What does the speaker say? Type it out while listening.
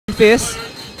fierce,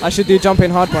 I should do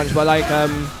jumping hard punch. But like,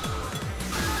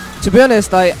 to be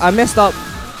honest, I messed up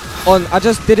on. I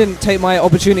just didn't take my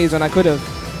opportunities when I could have.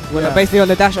 Basically on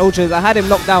the dash ultras, I had him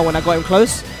locked down when I got him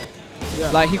close. Yeah.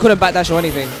 Like he couldn't backdash or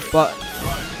anything. But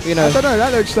you know, I don't know.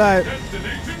 That looks like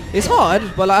it's hard.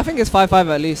 But like, I think it's 5-5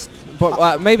 at least.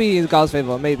 But maybe in Gal's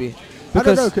favor, maybe.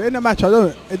 Because I don't know. In the match,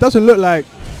 it doesn't look like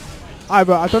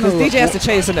either. I don't know. Because DJ has to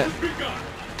chase, isn't it?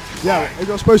 Yeah, if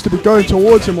you're supposed to be going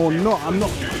towards him or not,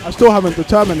 I still haven't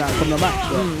determined that from the match.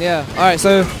 So. Yeah. All right.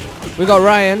 So we got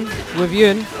Ryan with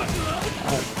Yun.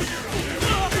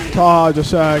 Taaha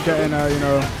just getting you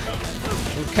know.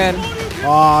 Ken.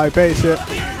 He baits it.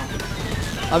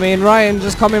 I mean, Ryan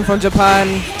just coming from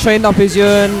Japan, trained up his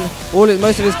Yun,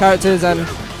 most of his characters, and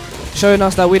showing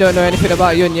us that we don't know anything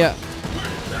about Yun yet.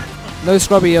 No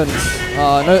scrubby Yuns.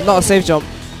 No, not a safe jump.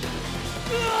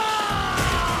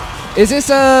 Is this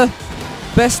a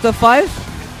best of 5?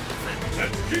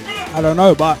 I don't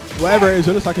know, but whatever it is,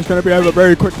 it looks like it's going to be over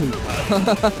very quickly.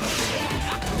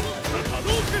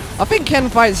 I think Ken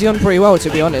fights Yun pretty well, to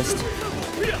be honest.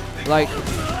 Like,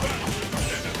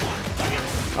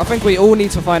 I think we all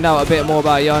need to find out a bit more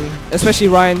about Yun, especially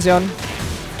Ryan's Yun.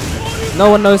 No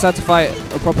one knows how to fight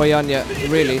a proper Yun yet,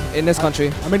 really, in this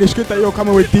country. I mean, it's good that you're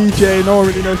coming with DJ. No one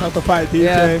really knows how to fight DJ.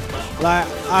 Yeah. Like,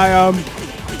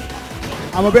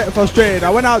 I'm a bit frustrated. I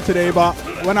went out today, but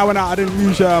when I went out, I didn't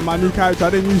use my new character. I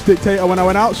didn't use Dictator when I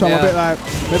went out, so I'm a bit like,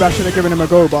 maybe I should have given him a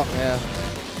go, but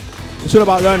it's all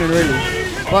about learning, really.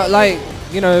 But like,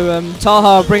 you know,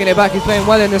 Taaha bringing it back. He's playing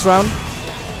well in this round.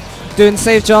 Doing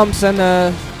safe jumps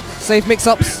and safe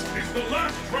mix-ups.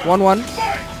 1-1.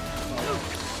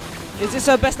 Is this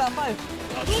a best out of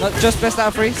 5? Not just best out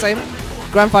of 3, same.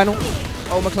 Grand final.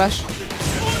 Ultima Clash.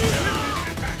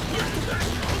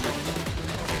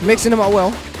 Mixing them up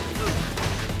well.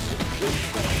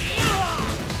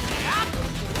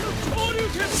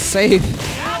 Safe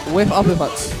with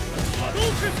uppercuts.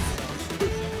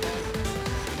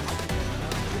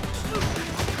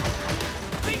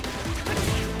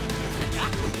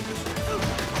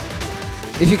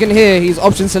 If you can hear, he's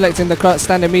option selecting the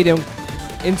standard medium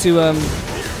into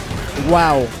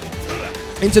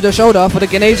into the shoulder for the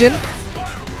Canadian.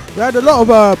 We had a lot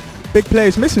of big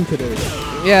players missing today.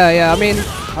 Yeah. I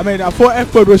mean, I thought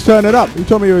F-Bud was turning up. He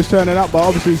told me he was turning up, but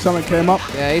obviously something came up.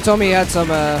 Yeah, he told me he had some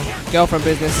girlfriend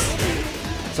business.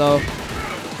 So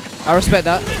I respect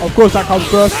that. Of course, that comes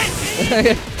first.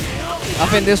 I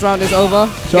think this round is over.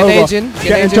 Canadian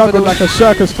getting juggled like a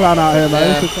circus clown out here,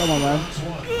 man. Come on, man.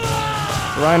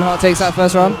 Reinhardt takes that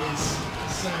first round.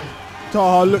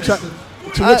 Taaha looks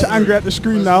angry at the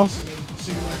screen now.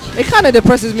 It kind of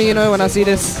depresses me, you know, when I see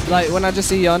this. Like when I just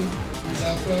see Yun.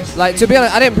 Like, to be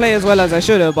honest, I didn't play as well as I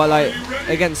should have, but like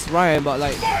against Ryan. But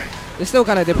like, it still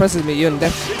kind of depresses me, Yun,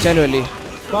 generally.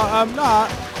 But nah,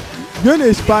 Yun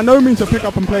is by no means a pick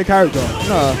up and play character.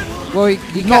 No. Well,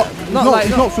 he's not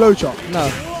flowchart. No.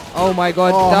 Oh my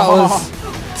God, that was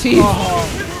teeth.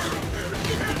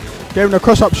 Gave him a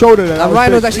cross-up shoulder there. And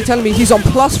Ryan was actually telling me he's on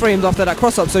plus frames after that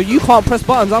cross-up, so you can't press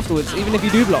buttons afterwards, even if you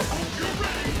do block.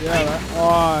 Yeah, right.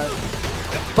 Alright.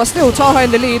 But still, Taaha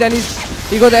in the lead, and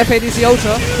he got the FADC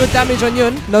Ultra. Good damage on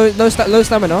Yun. Low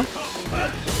stamina.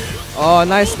 Oh,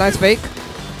 nice fake.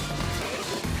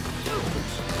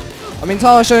 I mean,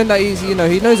 Taaha showing that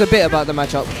he knows a bit about the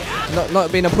matchup,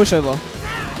 not being a pushover.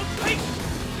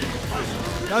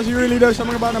 Does he really know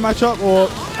something about the matchup, or?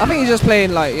 I think he's just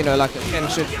playing like, you know, like a Ken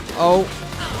should. Oh,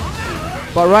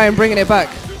 but Ryan bringing it back.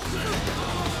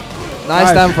 Nice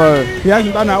stand throw. He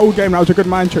hasn't done that all game. That was a good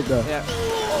mind trick there. Yeah.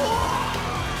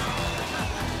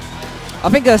 I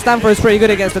think stand throw is pretty good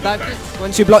against the dive kick.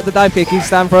 Once you block the dive kick, he's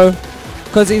stand throw,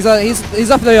 because he's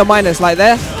up there your minus like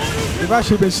there. We've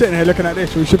actually been sitting here looking at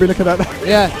this. We should be looking at that.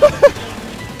 Yeah.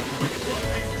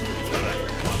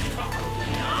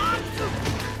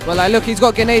 But like, look, he's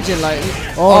got Canadian. Like,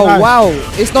 oh nice. Wow,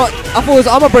 it's not. I thought it was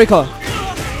armor breaker.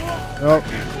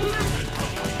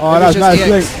 Oh, that's nice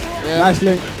link. Yeah. Nice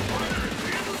link.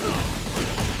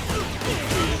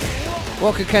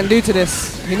 What could Ken do to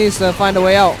this? He needs to find a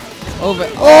way out. Over.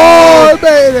 Oh, he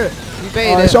baited it. He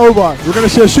baited it. It's over. We're gonna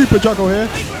see a super juggle here.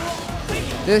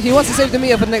 He wants to save the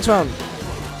meter for the next round.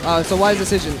 It's a wise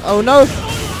decision. Oh no.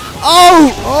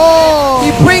 Oh!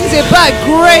 He brings it back.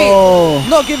 Great. Oh.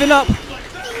 Not giving up.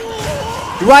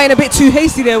 Ryan a bit too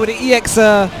hasty there with the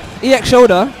EX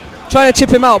shoulder, trying to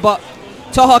chip him out, but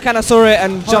Taaha kind of saw it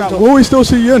and jumped. Will we still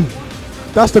see Yun?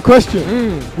 That's the question.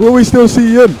 Will we still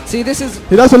see Yun? See, this is.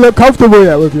 He doesn't look comfortable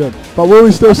yet with Yun, but will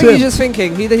we still see him? He's just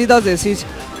thinking. He does this.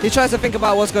 He tries to think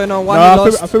about what's going on. Why he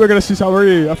lost. I think we're gonna see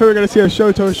Salvary. I think we're gonna see a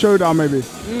Shoto showdown maybe.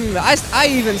 I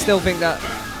even still think that.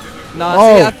 Nah,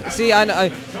 Oh. see, I know.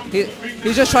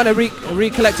 He's just trying to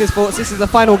recollect his thoughts. This is the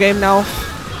final game now.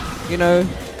 You know.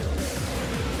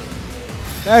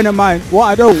 Bearing in mind, what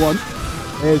I don't want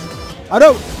is,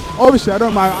 obviously I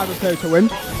don't mind either player to win,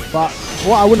 but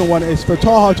what I wouldn't want is for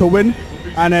Taaha to win,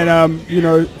 and then, you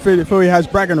know, Philly has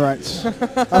bragging rights.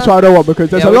 That's what I don't want,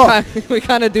 because there's a lot. We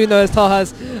kind of do know as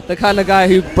Taaha's the kind of guy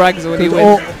who brags when he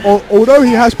wins. Although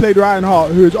he has played Ryan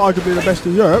Hart, who is arguably the best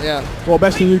in Europe, or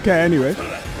best in UK anyway,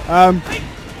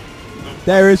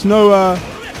 there is no...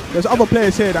 there's other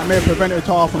players here that may have prevented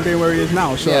Taaha from being where he is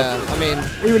now. So yeah, I mean...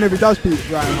 even if he does beat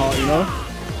Ryan Hart, you know,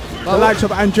 the likes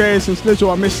of Andreas and Slizzle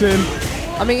are missing.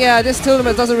 I mean, yeah, this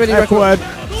tournament doesn't really record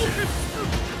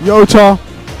Yota,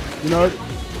 you know.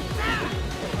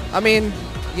 I mean,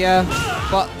 yeah,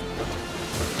 but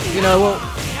you know, well,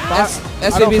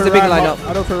 SVB is a big lineup.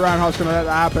 I don't think Ryan Hart's gonna let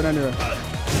that happen anyway.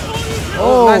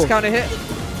 Oh, nice counter hit.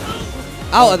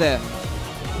 Out of there.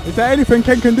 Is there anything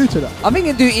Ken can do to that? I think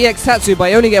he can do EX Tatsu,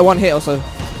 but you only get one hit or so.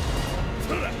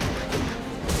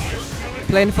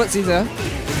 Playing footsies there.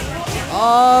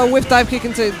 Oh, whiff dive kick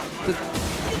into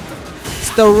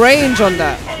the range on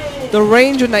that. The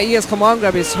range on that ES command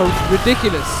grab is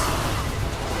ridiculous.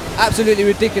 Absolutely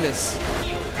ridiculous.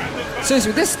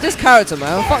 Seriously, this character,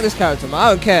 man. Fuck this character, man. I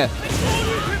don't care.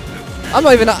 I'm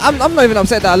not even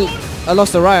upset that I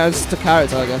lost to Ryan. It's just a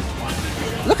character, I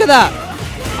guess. Look at that.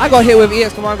 I got hit with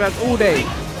EX command grabs all day.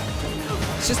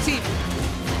 It's just team.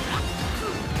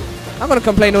 I'm gonna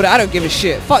complain all that. I don't give a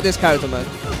shit. Fuck this character, man.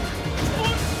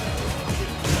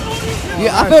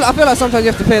 Yeah, I feel like sometimes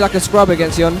you have to play like a scrub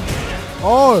against Yun.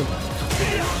 Oh.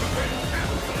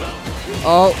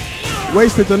 Oh.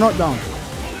 Wasted the knockdown.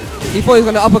 He thought he was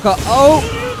going to uppercut. Oh.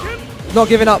 Not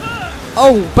giving up.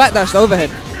 Oh, backdash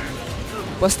overhead.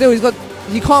 But still,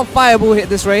 he can't fireball hit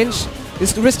this range.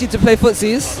 It's risky to play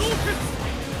footsies.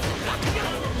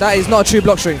 That is not a true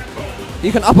block string.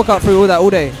 You can uppercut through all that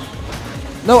all day.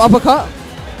 No uppercut.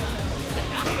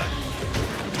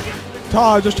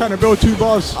 Taaha just trying to build 2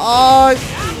 bars. Oh.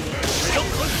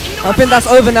 I think that's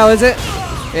over now, is it?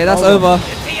 Yeah, that's over.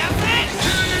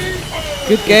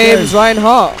 Good games, Ryan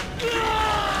Hart.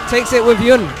 Takes it with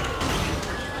Yun.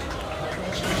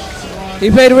 He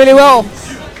played really well.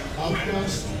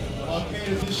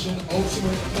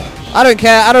 I don't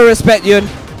care. I don't respect Yun.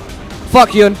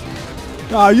 Fuck Yun.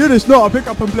 Nah, Yun is not a pick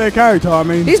up and play character. I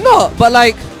mean, he's not. But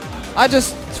like, I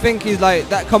just think he's like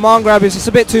that command grab is just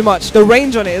a bit too much. The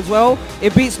range on it as well.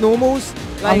 It beats normals.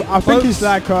 Like I think he's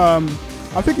like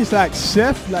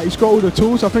Seth. Like he's got all the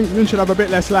tools. I think Yun should have a bit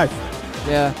less life.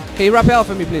 Yeah. Can you wrap it up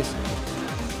for me, please?